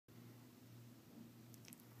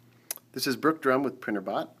This is Brooke Drum with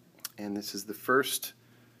Printrbot, and this is the first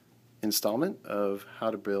installment of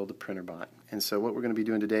how to build a Printrbot. And so what we're going to be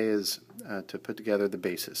doing today is to put together the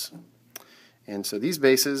bases. And so these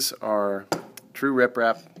bases are true rep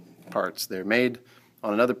wrap parts. They're made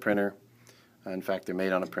on another printer. In fact, they're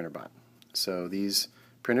made on a Printrbot. So these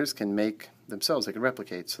printers can make themselves, they can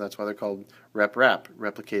replicate. So that's why they're called rep wrap,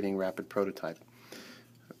 replicating rapid prototypers.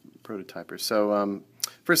 So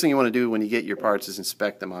first thing you want to do when you get your parts is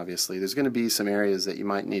inspect them, obviously. There's going to be some areas that you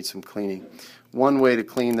might need some cleaning. One way to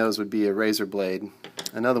clean those would be a razor blade.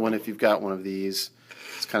 Another one, if you've got one of these,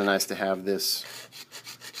 it's kind of nice to have this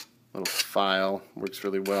little file. Works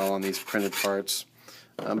really well on these printed parts.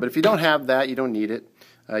 But if you don't have that, you don't need it.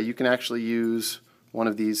 You can actually use one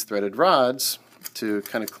of these threaded rods to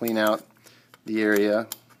kind of clean out the area.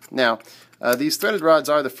 Now, these threaded rods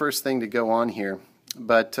are the first thing to go on here,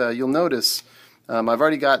 but you'll notice I've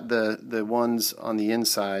already got the ones on the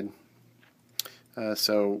inside,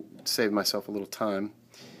 so save myself a little time.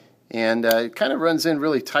 And it kind of runs in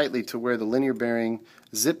really tightly to where the linear bearing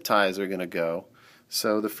zip ties are going to go.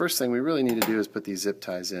 So the first thing we really need to do is put these zip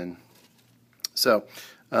ties in. So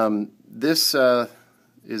this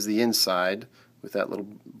is the inside with that little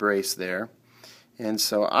brace there. And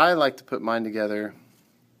so I like to put mine together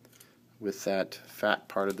with that fat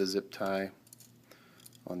part of the zip tie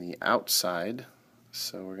on the outside.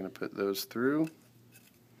 So we're going to put those through,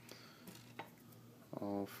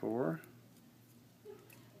 all four,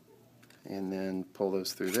 and then pull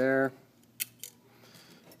those through there.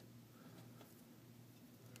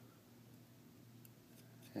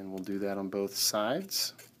 And we'll do that on both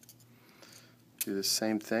sides. Do the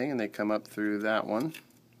same thing, and they come up through that one.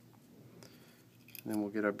 And then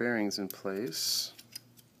we'll get our bearings in place.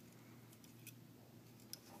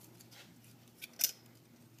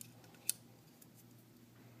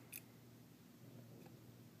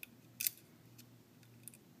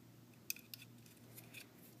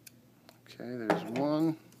 Okay, there's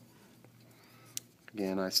one.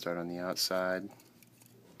 Again, I start on the outside.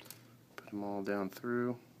 Put them all down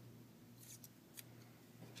through.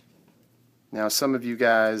 Now, some of you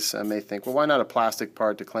guys may think, well, why not a plastic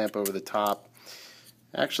part to clamp over the top?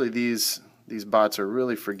 Actually, these bots are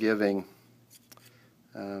really forgiving.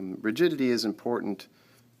 Rigidity is important,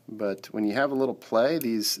 but when you have a little play,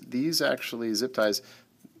 these actually zip ties,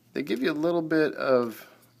 they give you a little bit of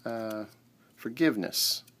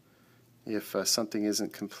forgiveness if something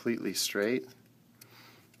isn't completely straight,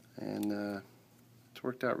 and it's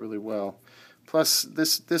worked out really well. Plus,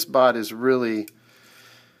 this bot is really,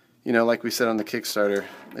 you know, like we said on the Kickstarter,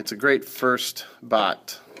 it's a great first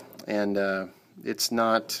bot, and it's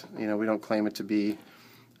not, you know, we don't claim it to be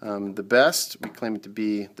the best. We claim it to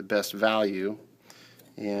be the best value,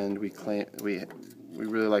 and we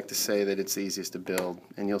really like to say that it's the easiest to build,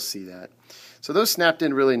 and you'll see that. So those snapped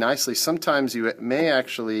in really nicely. Sometimes you may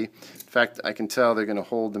actually, in fact, I can tell they're going to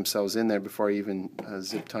hold themselves in there before I even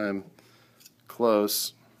zip tie them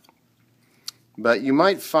close. But you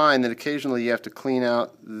might find that occasionally you have to clean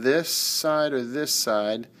out this side or this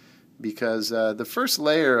side, because the first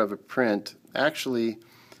layer of a print actually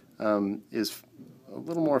is a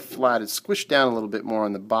little more flat. It's squished down a little bit more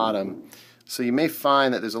on the bottom. So you may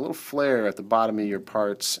find that there's a little flare at the bottom of your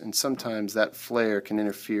parts, and sometimes that flare can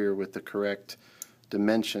interfere with the correct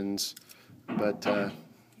dimensions. But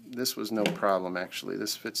this was no problem, actually.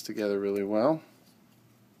 This fits together really well.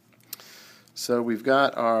 So we've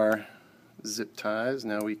got our zip ties.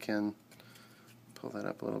 Now we can pull that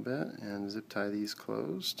up a little bit and zip tie these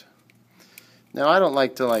closed. Now, I don't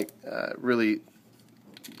like to really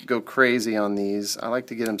go crazy on these. I like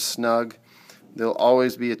to get them snug. There'll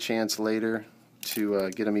always be a chance later to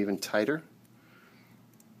get them even tighter.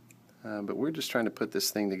 But we're just trying to put this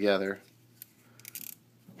thing together.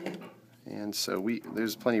 And so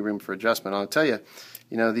there's plenty of room for adjustment. I'll tell you,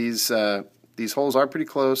 you know, these holes are pretty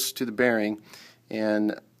close to the bearing,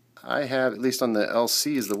 and I have, at least on the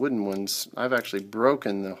LCs, the wooden ones, I've actually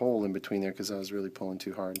broken the hole in between there because I was really pulling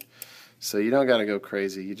too hard. So you don't got to go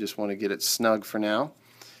crazy. You just want to get it snug for now,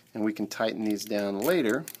 and we can tighten these down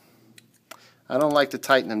later. I don't like to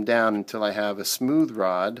tighten them down until I have a smooth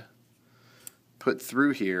rod put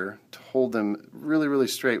through here to hold them really, really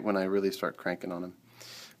straight when I really start cranking on them.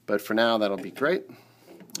 But for now, that'll be great.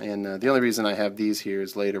 And the only reason I have these here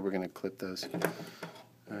is later we're going to clip those.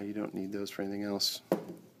 You don't need those for anything else.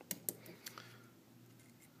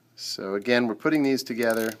 So again, we're putting these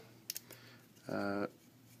together,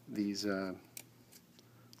 these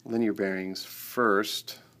linear bearings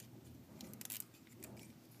first,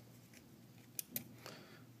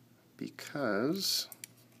 because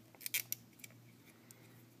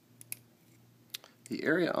the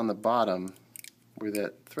area on the bottom where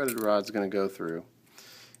that threaded rod is going to go through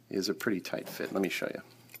is a pretty tight fit. Let me show you.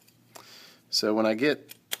 So when I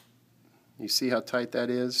get, you see how tight that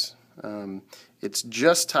is? It's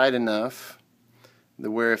just tight enough that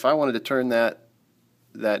where if I wanted to turn that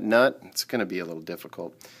nut, it's going to be a little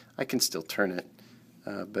difficult. I can still turn it,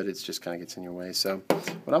 but it's just kind of gets in your way. So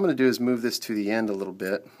what I'm going to do is move this to the end a little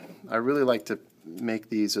bit. I really like to make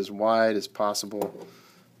these as wide as possible.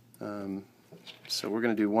 So we're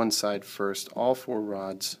going to do one side first, all 4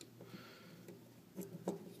 rods.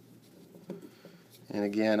 And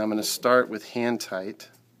again, I'm going to start with hand tight.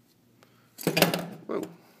 Whoa!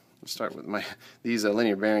 I'll start with these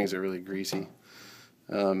linear bearings are really greasy.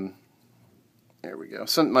 There we go.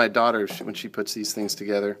 My daughter, when she puts these things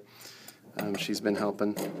together, she's been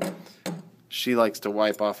helping. She likes to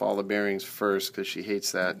wipe off all the bearings first because she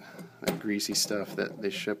hates that greasy stuff that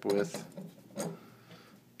they ship with.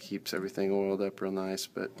 Keeps everything oiled up real nice,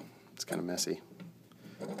 but it's kind of messy.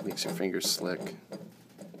 Makes your fingers slick.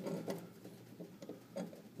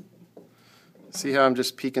 See how I'm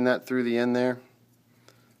just peeking that through the end there?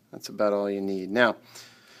 That's about all you need. Now,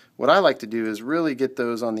 what I like to do is really get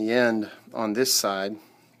those on the end on this side,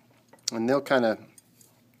 and they'll kind of,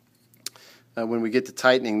 when we get to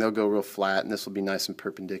tightening, they'll go real flat, and this will be nice and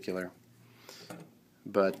perpendicular.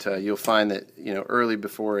 But you'll find that, you know, early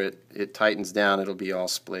before it tightens down, it'll be all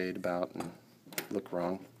splayed about and look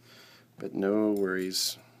wrong. But no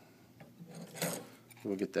worries.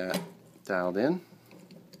 We'll get that dialed in.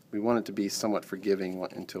 We want it to be somewhat forgiving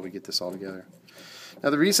until we get this all together. Now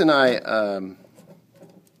the reason I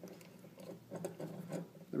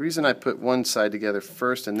put one side together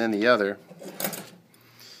first and then the other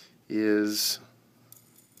is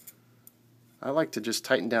I like to just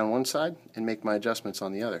tighten down one side and make my adjustments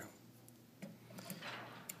on the other.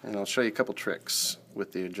 And I'll show you a couple tricks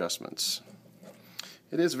with the adjustments.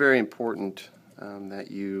 It is very important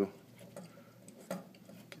that you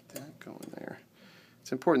get that going there.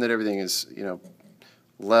 It's important that everything is, you know,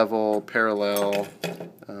 level, parallel,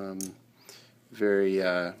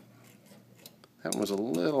 that one was a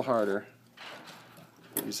little harder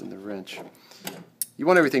using the wrench. You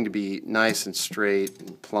want everything to be nice and straight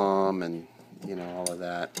and plumb and, you know, all of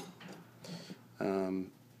that.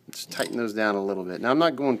 Just tighten those down a little bit. Now I'm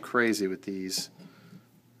not going crazy with these.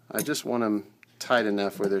 I just want them tight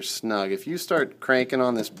enough where they're snug. If you start cranking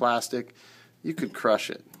on this plastic, you could crush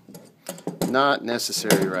it. Not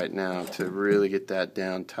necessary right now to really get that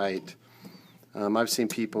down tight. I've seen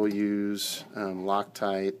people use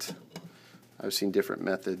Loctite. I've seen different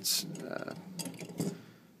methods,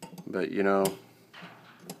 but you know,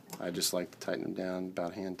 I just like to tighten them down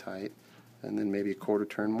about hand tight, and then maybe a quarter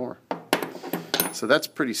turn more. So that's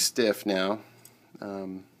pretty stiff now,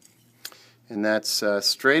 and that's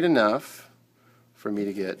straight enough for me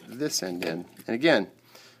to get this end in. And again,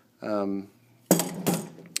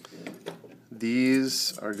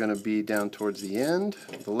 these are going to be down towards the end.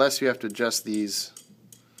 The less you have to adjust these,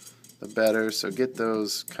 the better. So get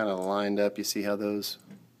those kind of lined up. You see how those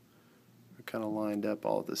are kind of lined up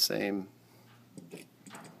all the same.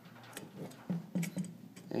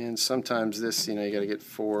 And sometimes this, you know, you got to get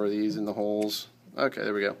 4 of these in the holes. Okay,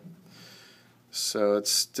 there we go. So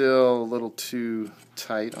it's still a little too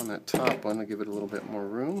tight on that top one. I'll give it a little bit more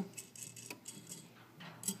room.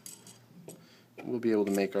 We'll be able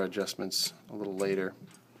to make our adjustments a little later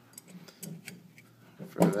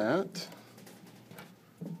for that.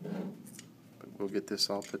 But we'll get this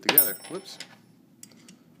all put together. Whoops.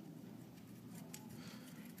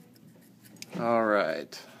 All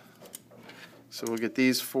right. So we'll get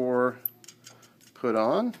these 4 put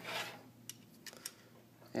on.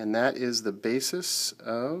 And that is the basis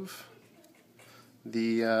of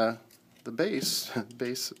the base.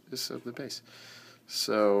 Basis of the base.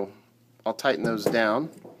 So I'll tighten those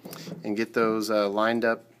down and get those lined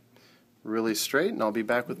up really straight, and I'll be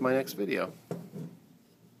back with my next video.